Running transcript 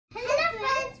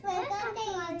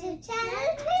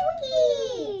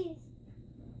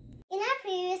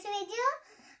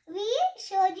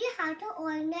how to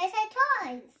organize our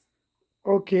toys.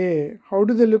 Okay, how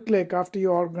do they look like after you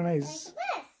organize?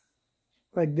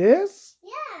 Like this. Like this?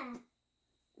 Yeah.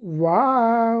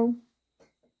 Wow,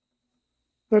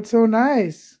 that's so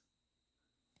nice.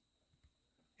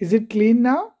 Is it clean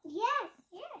now? Yes,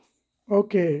 yes.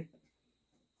 Okay.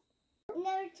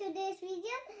 Now today's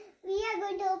video, we are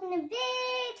going to open a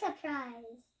big surprise.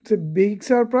 It's a big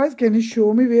surprise. Can you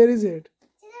show me where is it?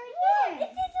 It's over here.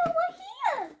 It is over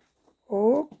here.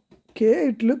 Okay,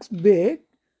 it looks big.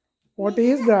 What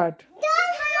is that?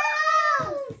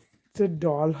 Dollhouse. It's a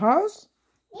dollhouse?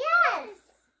 Yes.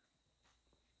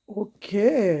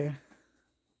 Okay.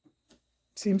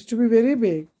 Seems to be very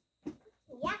big.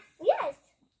 Yes. Yes.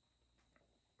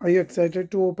 Are you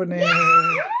excited to open it?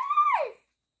 Yes.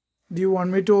 Do you want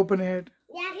me to open it?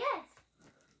 Yes. Yes.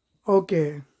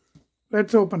 Okay.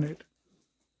 Let's open it.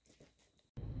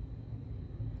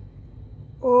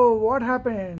 Oh, what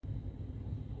happened?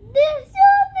 There's so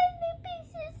many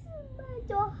pieces in my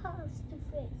dollhouse to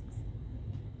fix.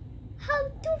 How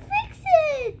to fix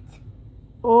it?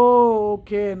 Oh,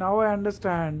 okay. Now I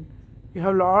understand. You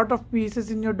have a lot of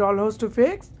pieces in your dollhouse to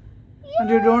fix and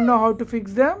you don't know how to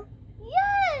fix them?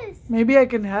 Yes. Maybe I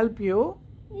can help you.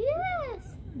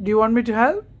 Yes. Do you want me to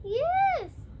help? Yes.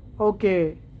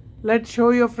 Okay. Let's show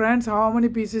your friends how many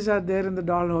pieces are there in the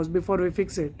dollhouse before we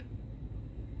fix it.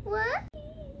 What? 18.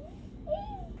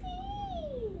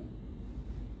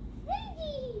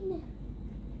 18.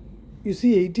 You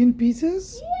see 18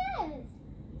 pieces? Yes.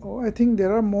 Oh, I think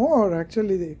there are more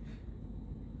actually.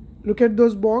 Look at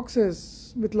those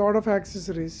boxes with lot of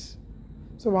accessories.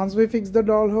 So once we fix the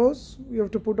dollhouse, we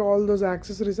have to put all those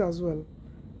accessories as well.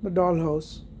 The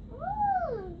dollhouse. Oh.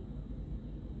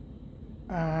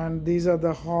 And these are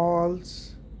the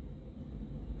halls,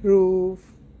 roof,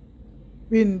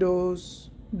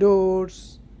 windows,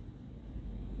 doors.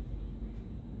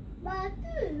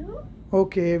 Bathroom.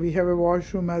 Okay, we have a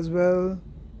washroom as well.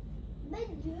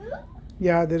 Bedroom.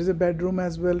 Yeah, there is a bedroom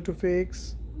as well to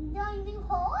fix. Dining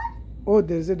hall. Oh,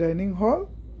 there is a dining hall.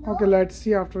 No. Okay, let's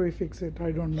see after we fix it.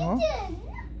 I don't know. Kitchen.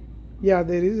 Yeah,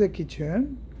 there is a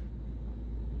kitchen.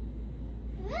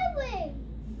 Living.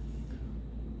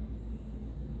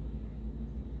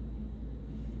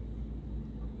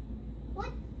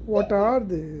 What are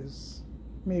these?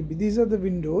 Maybe these are the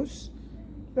windows.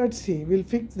 Let's see. We'll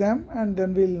fix them and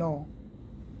then we'll know.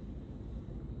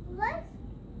 Let's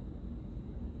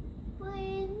put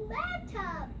in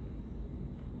bathtub.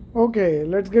 Okay,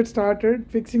 let's get started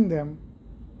fixing them.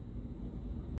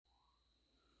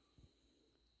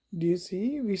 Do you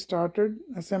see? We started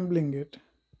assembling it.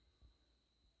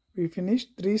 We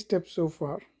finished 3 steps so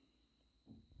far.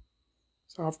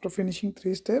 So after finishing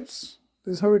 3 steps,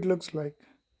 this is how it looks like.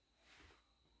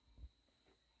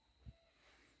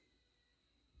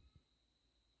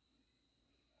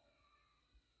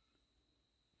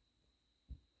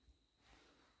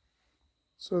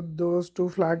 So those 2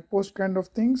 flag post kind of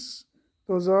things,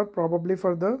 those are probably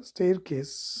for the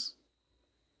staircase.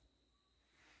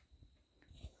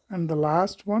 And the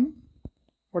last one,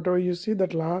 whatever you see,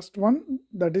 that last one,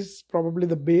 that is probably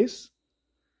the base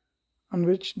on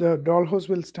which the dollhouse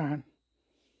will stand.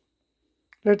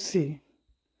 Let's see.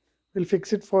 We'll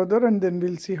fix it further and then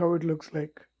we'll see how it looks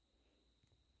like.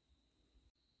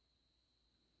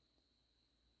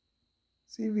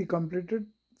 See, we completed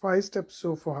 5 steps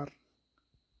so far.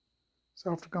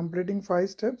 So after completing 5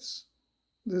 steps,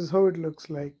 this is how it looks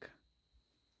like.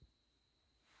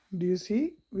 Do you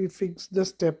see? We fixed the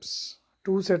steps.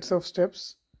 2 sets of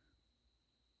steps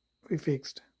we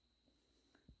fixed.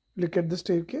 Look at the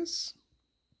staircase.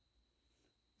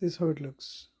 This is how it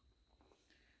looks.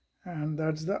 And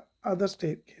that's the other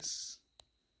staircase.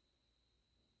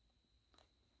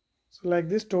 So like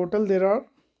this, total there are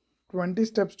 20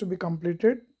 steps to be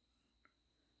completed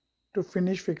to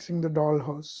finish fixing the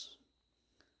dollhouse.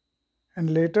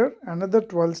 And later another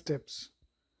 12 steps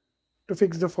to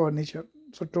fix the furniture.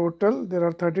 So total there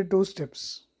are 32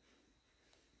 steps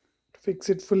to fix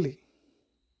it fully.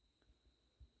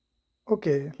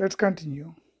 Okay, let's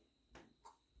continue.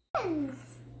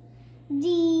 Do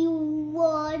you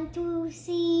want to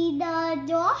see the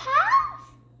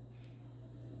dollhouse?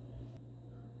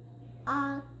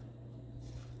 After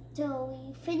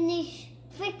we finish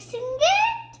fixing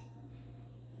it?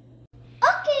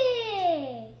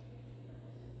 Okay.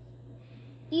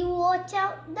 You watch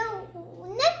out the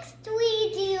next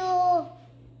video.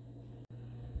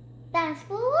 Thanks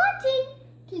for watching.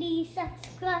 Please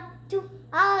subscribe to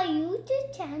our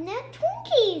YouTube channel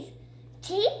Twinkies.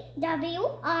 TWINKEYS.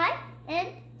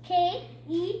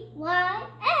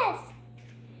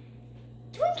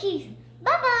 Twinkies.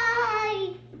 Bye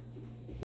bye.